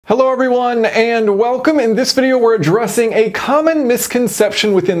Hello everyone and welcome. In this video we're addressing a common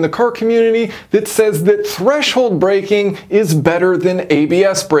misconception within the car community that says that threshold braking is better than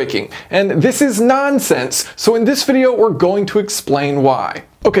ABS braking. And this is nonsense, so in this video we're going to explain why.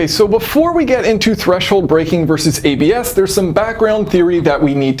 Okay, so before we get into threshold braking versus ABS, there's some background theory that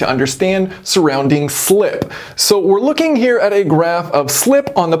we need to understand surrounding slip. So we're looking here at a graph of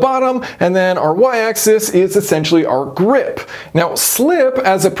slip on the bottom, and then our y-axis is essentially our grip. Now, slip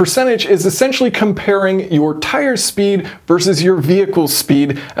as a percentage is essentially comparing your tire speed versus your vehicle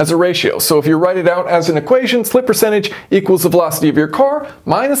speed as a ratio. So if you write it out as an equation, slip percentage equals the velocity of your car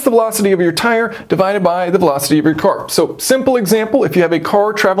minus the velocity of your tire divided by the velocity of your car. So simple example, if you have a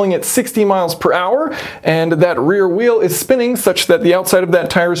car traveling at 60 miles per hour and that rear wheel is spinning such that the outside of that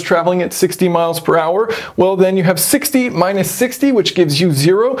tire is traveling at 60 miles per hour, well then you have 60 minus 60, which gives you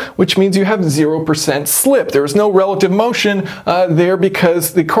 0, which means you have 0% slip. There is no relative motion there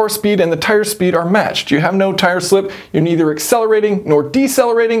because the car speed and the tire speed are matched. You have no tire slip, you're neither accelerating nor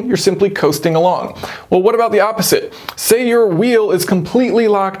decelerating, you're simply coasting along. Well, what about the opposite? Say your wheel is completely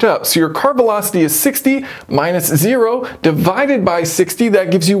locked up, so your car velocity is 60 minus 0 divided by 60, that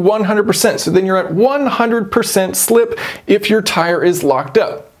gives you 100%. So then you're at 100% slip if your tire is locked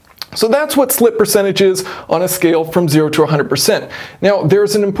up. So that's what slip percentage is on a scale from 0 to 100%. Now,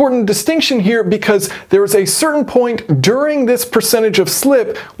 there's an important distinction here because there is a certain point during this percentage of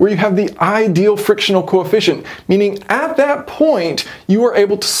slip where you have the ideal frictional coefficient, meaning at that point, you are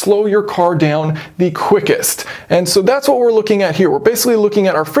able to slow your car down the quickest. And so that's what we're looking at here. We're basically looking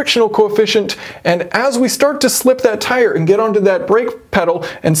at our frictional coefficient, and as we start to slip that tire and get onto that brake pedal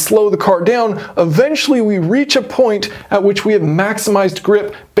and slow the car down, eventually we reach a point at which we have maximized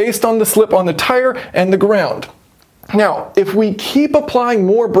grip based on the slip on the tire and the ground. Now, if we keep applying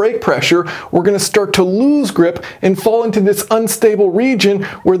more brake pressure, we're going to start to lose grip and fall into this unstable region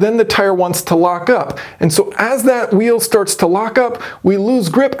where then the tire wants to lock up. And so as that wheel starts to lock up, we lose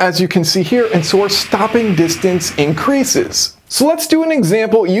grip, as you can see here, and so our stopping distance increases. So let's do an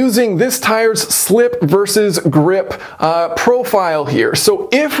example using this tire's slip versus grip profile here. So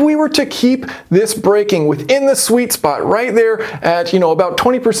if we were to keep this braking within the sweet spot right there at, about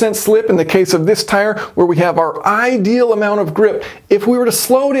 20% slip in the case of this tire where we have our ideal amount of grip, if we were to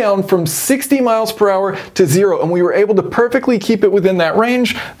slow down from 60 miles per hour to 0 and we were able to perfectly keep it within that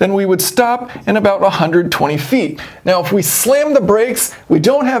range, then we would stop in about 120 feet. Now, if we slam the brakes, we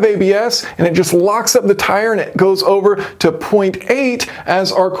don't have ABS, and it just locks up the tire and it goes over to 0.8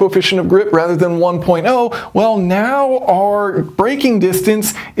 as our coefficient of grip rather than 1.0, well, now our braking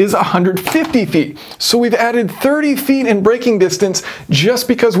distance is 150 feet. So we've added 30 feet in braking distance just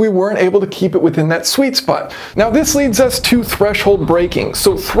because we weren't able to keep it within that sweet spot. Now this leads us to threshold braking.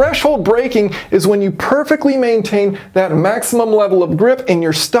 So threshold braking is when you perfectly maintain that maximum level of grip and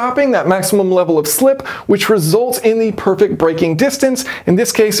you're stopping, that maximum level of slip, which results in the perfect braking distance. In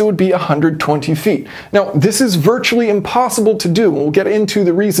this case, it would be 120 feet. Now, this is virtually impossible to do. We'll get into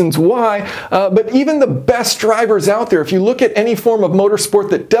the reasons why, but even the best drivers out there, if you look at any form of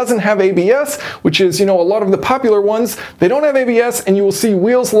motorsport that doesn't have ABS, which is, a lot of the popular ones, they don't have ABS, and you will see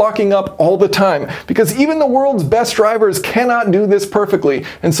wheels locking up all the time because even the world's best drivers cannot do this perfectly,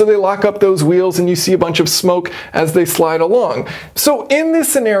 and so they lock up those wheels and you see a bunch of smoke as they slide along. So in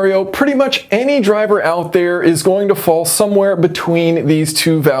this scenario, pretty much any driver out there is going to fall somewhere between these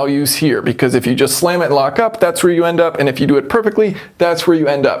two values here, because if you just slam it and lock up, that's where you end up, and if you do it perfectly, that's where you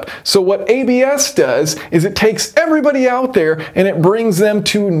end up. So what ABS does is it takes everybody out there and it brings them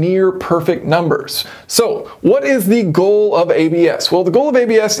to near perfect numbers. So what is the goal of ABS? Well, the goal of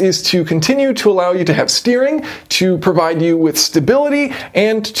ABS is to continue to allow you to have steering, to provide you with stability,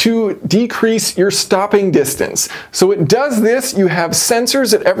 and to decrease your stopping distance. So it does this. You have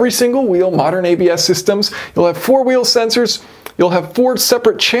sensors at every single wheel, modern ABS systems. You'll have 4-wheel sensors. You'll have 4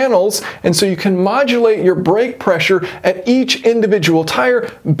 separate channels, and so you can modulate your brake pressure at each individual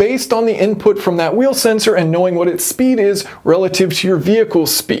tire based on the input from that wheel sensor and knowing what its speed is relative to your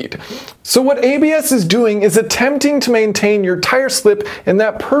vehicle's speed. So what ABS is doing is attempting to maintain your tire slip in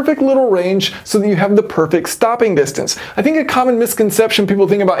that perfect little range so that you have the perfect stopping distance. I think a common misconception people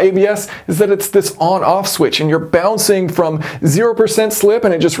think about ABS is that it's this on-off switch and you're bouncing from 0% slip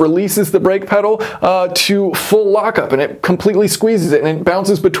and it just releases the brake pedal to full lockup and it completely squeezes it and it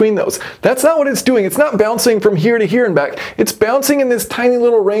bounces between those. That's not what it's doing. It's not bouncing from here to here and back. effect. It's bouncing in this tiny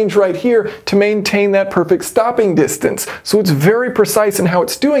little range right here to maintain that perfect stopping distance. So it's very precise in how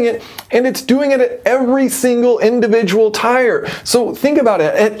it's doing it, and it's doing it at every single individual tire. So think about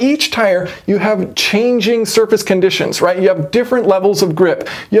it. At each tire, you have changing surface conditions, right? You have different levels of grip.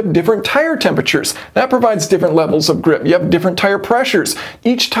 You have different tire temperatures. That provides different levels of grip. You have different tire pressures.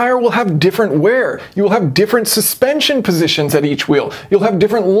 Each tire will have different wear. You will have different suspension positions at each wheel. You'll have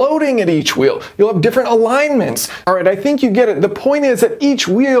different loading at each wheel. You'll have different alignments. All right, I think you get it. The point is at each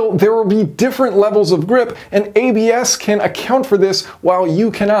wheel, there will be different levels of grip, and ABS can account for this while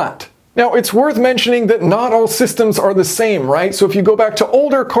you cannot. Now, it's worth mentioning that not all systems are the same, right? So if you go back to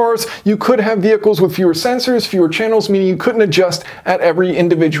older cars, you could have vehicles with fewer sensors, fewer channels, meaning you couldn't adjust at every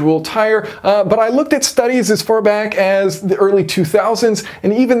individual tire. But I looked at studies as far back as the early 2000s,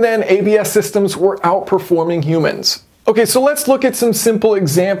 and even then, ABS systems were outperforming humans. Okay, so let's look at some simple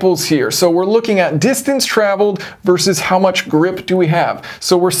examples here. So we're looking at distance traveled versus how much grip do we have.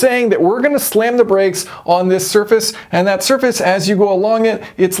 So we're saying that we're going to slam the brakes on this surface, and that surface, as you go along it,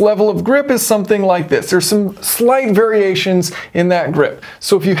 its level of grip is something like this. There's some slight variations in that grip.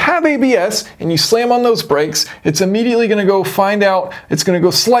 So if you have ABS and you slam on those brakes, it's immediately going to go find out, it's going to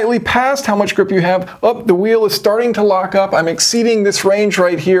go slightly past how much grip you have. Oh, the wheel is starting to lock up. I'm exceeding this range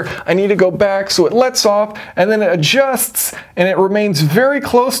right here. I need to go back, so it lets off, and then it adjusts, and it remains very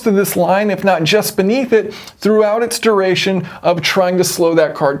close to this line, if not just beneath it, throughout its duration of trying to slow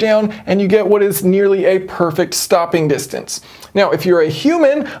that car down, and you get what is nearly a perfect stopping distance. Now, if you're a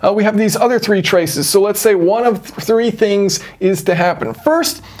human, we have these other three traces. So let's say one of three things is to happen.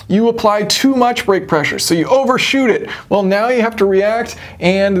 First, you apply too much brake pressure, so you overshoot it. Well, now you have to react,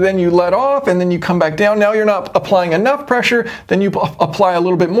 and then you let off, and then you come back down. Now you're not applying enough pressure, then you apply a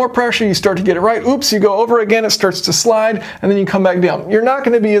little bit more pressure, you start to get it right. Oops, you go over again, it starts to slide, and then you come back down. You're not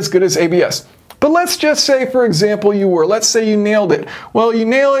going to be as good as ABS. But let's just say, for example, you were. Let's say you nailed it. Well, you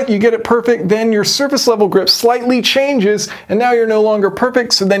nail it, you get it perfect, then your surface level grip slightly changes, and now you're no longer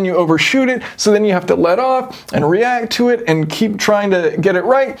perfect, so then you overshoot it, so then you have to let off and react to it and keep trying to get it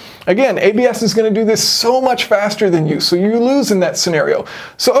right. Again, ABS is going to do this so much faster than you, so you lose in that scenario.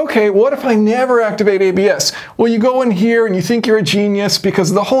 So, okay, what if I never activate ABS? Well, you go in here and you think you're a genius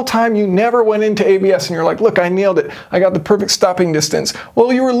because the whole time you never went into ABS and you're like, look, I nailed it. I got the perfect stopping distance.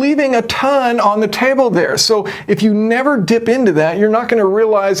 Well, you were leaving a ton on the table there. So if you never dip into that, you're not going to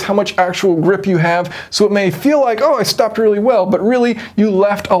realize how much actual grip you have. So it may feel like, oh, I stopped really well, but really you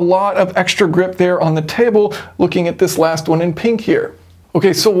left a lot of extra grip there on the table, looking at this last one in pink here.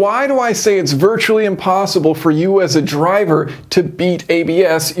 Okay, so why do I say it's virtually impossible for you as a driver to beat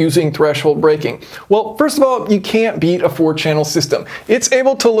ABS using threshold braking? Well, first of all, you can't beat a 4-channel system. It's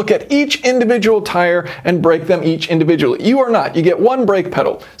able to look at each individual tire and brake them each individually. You are not. You get one brake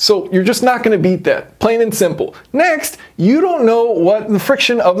pedal. So you're just not going to beat that, plain and simple. Next, you don't know what the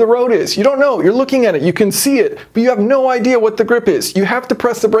friction of the road is. You don't know. You're looking at it. You can see it, but you have no idea what the grip is. You have to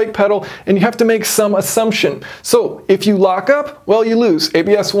press the brake pedal and you have to make some assumption. So if you lock up, well, you lose.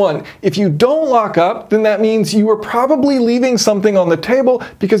 ABS won. If you don't lock up, then that means you were probably leaving something on the table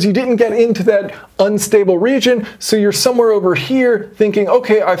because you didn't get into that unstable region, so you're somewhere over here thinking,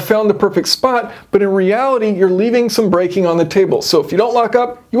 okay, I found the perfect spot, but in reality, you're leaving some braking on the table. So if you don't lock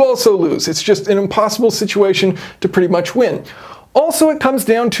up, you also lose. It's just an impossible situation to pretty much win. Also, it comes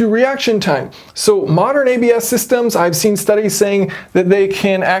down to reaction time. So modern ABS systems, I've seen studies saying that they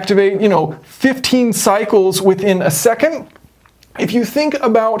can activate, 15 cycles within a second. If you think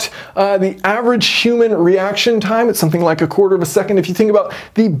about the average human reaction time, it's something like 1/4 of a second. If you think about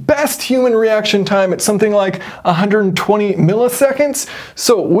the best human reaction time, it's something like 120 milliseconds.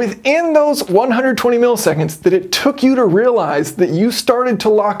 So within those 120 milliseconds that it took you to realize that you started to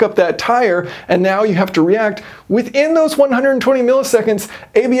lock up that tire and now you have to react, within those 120 milliseconds,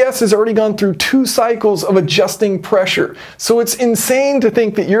 ABS has already gone through 2 cycles of adjusting pressure. So it's insane to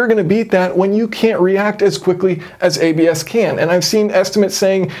think that you're going to beat that when you can't react as quickly as ABS can. And I've seen estimates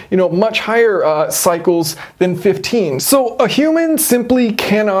saying, much higher cycles than 15. So a human simply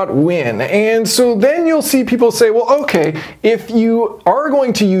cannot win. And so then you'll see people say, well, okay, if you are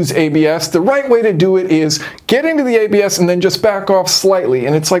going to use ABS, the right way to do it is get into the ABS and then just back off slightly.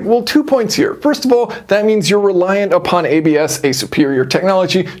 And it's like, well, 2 points here. First of all, that means you're reliant upon ABS, a superior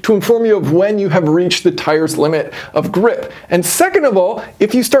technology, to inform you of when you have reached the tire's limit of grip. And second of all,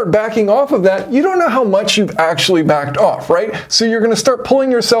 if you start backing off of that, you don't know how much you've actually backed off, right? So you're going to start pulling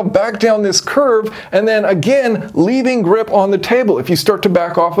yourself back down this curve and then again leaving grip on the table if you start to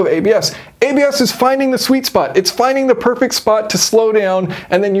back off of ABS. ABS is finding the sweet spot. It's finding the perfect spot to slow down,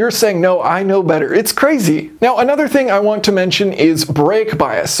 and then you're saying, no, I know better. It's crazy. Now, another thing I want to mention is brake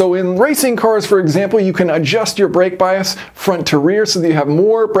bias. So in racing cars, for example, you can adjust your brake bias front to rear so that you have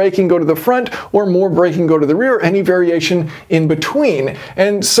more braking go to the front or more braking go to the rear, any variation in between.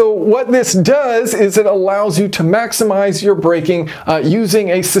 And so what this does is it allows you to maximize your braking using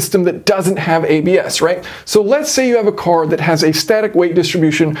a system that doesn't have ABS, right? So let's say you have a car that has a static weight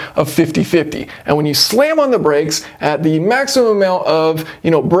distribution of 50-50. And when you slam on the brakes at the maximum amount of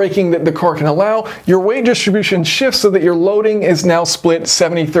braking that the car can allow, your weight distribution shifts so that your loading is now split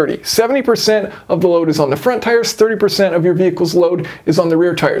 70-30. 70% of the load is on the front tires, 30% of your vehicle's load is on the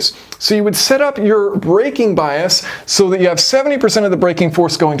rear tires. So you would set up your braking bias so that you have 70% of the braking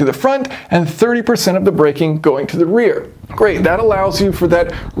force going to the front and 30% of the braking going to the rear. Great, that allows you for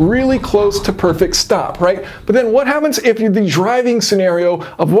that really close to perfect stop, right? But then what happens if the driving scenario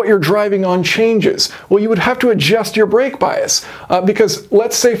of what you're driving on changes? Well, you would have to adjust your brake bias because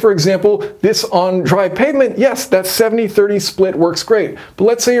let's say, for example, this on dry pavement, yes, that 70-30 split works great. But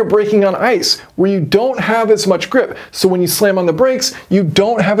let's say you're braking on ice where you don't have as much grip. So when you slam on the brakes, you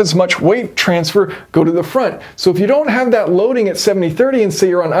don't have as much weight transfer go to the front. So if you don't have that loading at 70-30 and say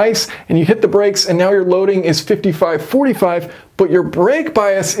you're on ice and you hit the brakes and now your loading is 55-45, but your brake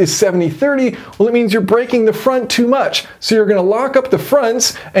bias is 70-30, well, it means you're braking the front too much. So you're going to lock up the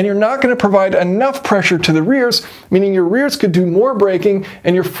fronts and you're not going to provide enough pressure to the rears, meaning your rears could do more braking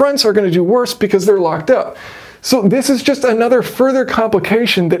and your fronts are going to do worse because they're locked up. So this is just another further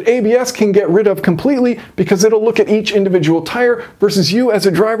complication that ABS can get rid of completely because it'll look at each individual tire versus you as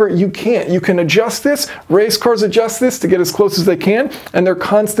a driver, you can't. You can adjust this. Race cars adjust this to get as close as they can, and they're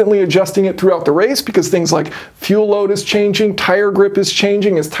constantly adjusting it throughout the race because things like fuel load is changing, tire grip is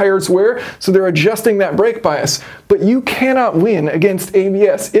changing as tires wear, so they're adjusting that brake bias. But you cannot win against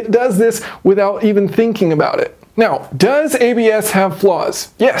ABS. It does this without even thinking about it. Now, does ABS have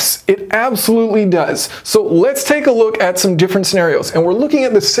flaws? Yes, it absolutely does. So let's take a look at some different scenarios. And we're looking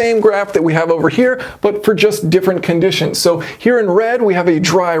at the same graph that we have over here, but for just different conditions. So here in red, we have a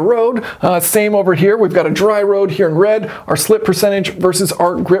dry road. Same over here, we've got a dry road here in red, our slip percentage versus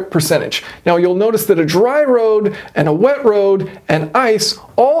our grip percentage. Now you'll notice that a dry road and a wet road and ice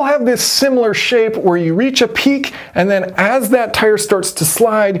all have this similar shape where you reach a peak and then as that tire starts to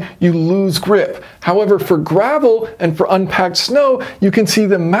slide, you lose grip. However, for gravel and for unpacked snow, you can see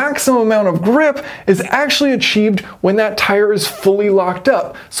the maximum amount of grip is actually achieved when that tire is fully locked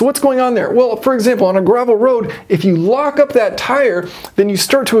up. So what's going on there? Well, for example, on a gravel road, if you lock up that tire, then you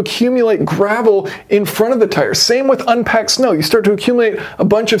start to accumulate gravel in front of the tire. Same with unpacked snow. You start to accumulate a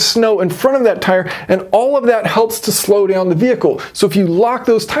bunch of snow in front of that tire, and all of that helps to slow down the vehicle. So if you lock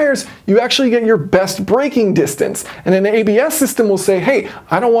those tires, you actually get your best braking distance. And an ABS system will say, hey,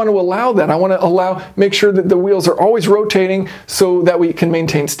 I don't want to allow that. I want to make sure that the wheels are always rotating so that we can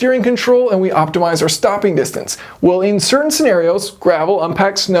maintain steering control and we optimize our stopping distance. Well, in certain scenarios, gravel,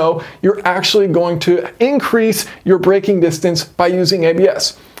 unpacked snow, you're actually going to increase your braking distance by using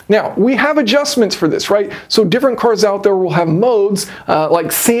ABS. Now, we have adjustments for this, right? So different cars out there will have modes,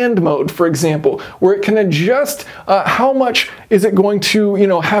 like sand mode, for example, where it can adjust how much is it going to,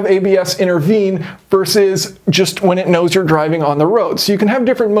 have ABS intervene versus just when it knows you're driving on the road. So you can have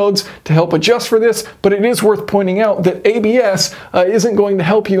different modes to help adjust for this, but it is worth pointing out that ABS isn't going to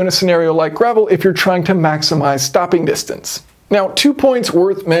help you in a scenario like gravel if you're trying to maximize stopping distance. Now, 2 points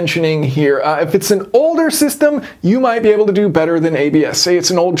worth mentioning here. If it's an older system, you might be able to do better than ABS. Say it's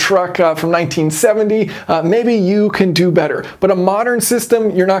an old truck from 1970, maybe you can do better. But a modern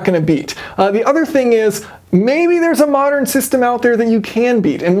system, you're not going to beat. The other thing is, maybe there's a modern system out there that you can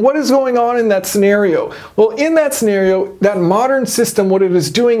beat. And what is going on in that scenario? Well, in that scenario, that modern system, what it is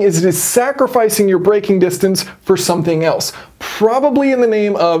doing is it is sacrificing your braking distance for something else. Probably in the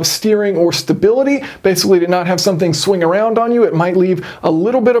name of steering or stability, basically to not have something swing around on you. It might leave a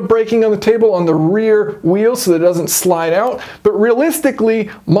little bit of braking on the table on the rear wheel so that it doesn't slide out. But realistically,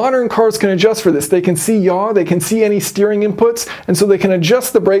 modern cars can adjust for this. They can see yaw, they can see any steering inputs, and so they can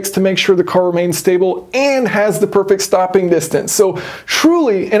adjust the brakes to make sure the car remains stable and has the perfect stopping distance. So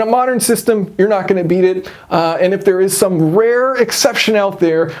truly, in a modern system, you're not going to beat it. And if there is some rare exception out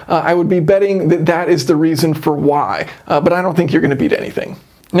there, I would be betting that that is the reason for why. But I don't think you're going to beat anything.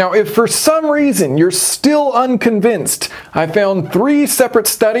 Now, if for some reason you're still unconvinced, I found 3 separate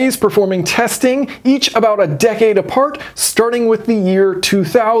studies performing testing, each about a decade apart, starting with the year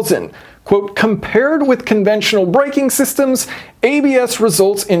 2000. Quote, compared with conventional braking systems, ABS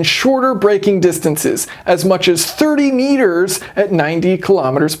results in shorter braking distances, as much as 30 meters at 90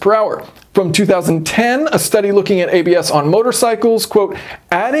 kilometers per hour. From 2010, a study looking at ABS on motorcycles, quote,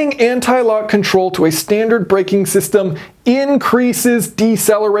 adding anti-lock control to a standard braking system increases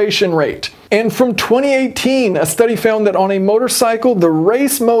deceleration rate. And from 2018, a study found that on a motorcycle, the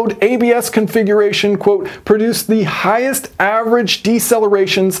race mode ABS configuration, quote, produced the highest average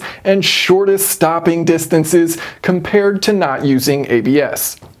decelerations and shortest stopping distances compared to not using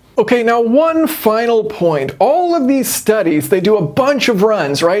ABS. Okay, now one final point. All of these studies, they do a bunch of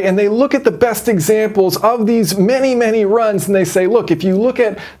runs, right? And they look at the best examples of these many, many runs, and they say, look, if you look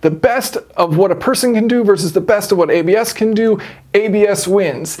at the best of what a person can do versus the best of what ABS can do, ABS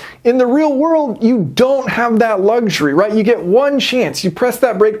wins. In the real world, you don't have that luxury, right? You get one chance. You press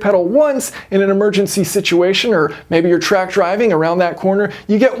that brake pedal once in an emergency situation, or maybe you're track driving around that corner.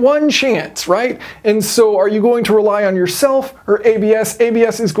 You get one chance, right? And so are you going to rely on yourself or ABS?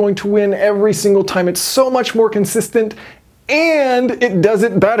 ABS is going to win every single time. It's so much more consistent, and it does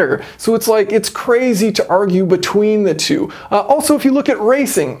it better. So it's like, it's crazy to argue between the two. Also, if you look at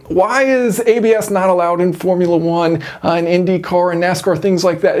racing, why is ABS not allowed in Formula One, and IndyCar and NASCAR, things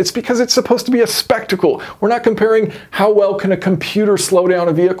like that? It's because it's supposed to be a spectacle. We're not comparing how well can a computer slow down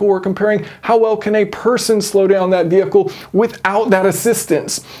a vehicle. We're comparing how well can a person slow down that vehicle without that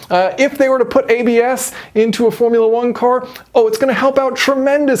assistance. If they were to put ABS into a Formula One car, oh, it's going to help out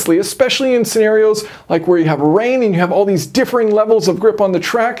tremendously, especially in scenarios like where you have rain and you have all these differing levels of grip on the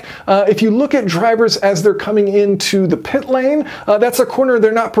track. If you look at drivers as they're coming into the pit lane, that's a corner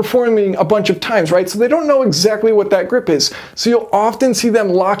they're not performing a bunch of times, right? So they don't know exactly what that grip is. So you'll often see them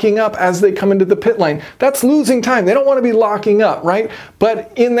locking up as they come into the pit lane. That's losing time. They don't want to be locking up, right?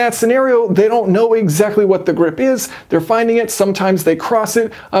 But in that scenario, they don't know exactly what the grip is. They're finding it. Sometimes they cross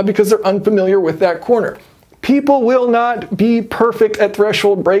it because they're unfamiliar with that corner. People will not be perfect at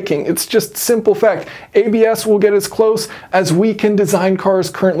threshold braking. It's just simple fact. ABS will get as close as we can design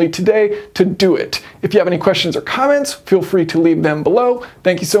cars currently today to do it. If you have any questions or comments, feel free to leave them below.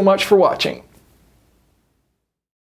 Thank you so much for watching.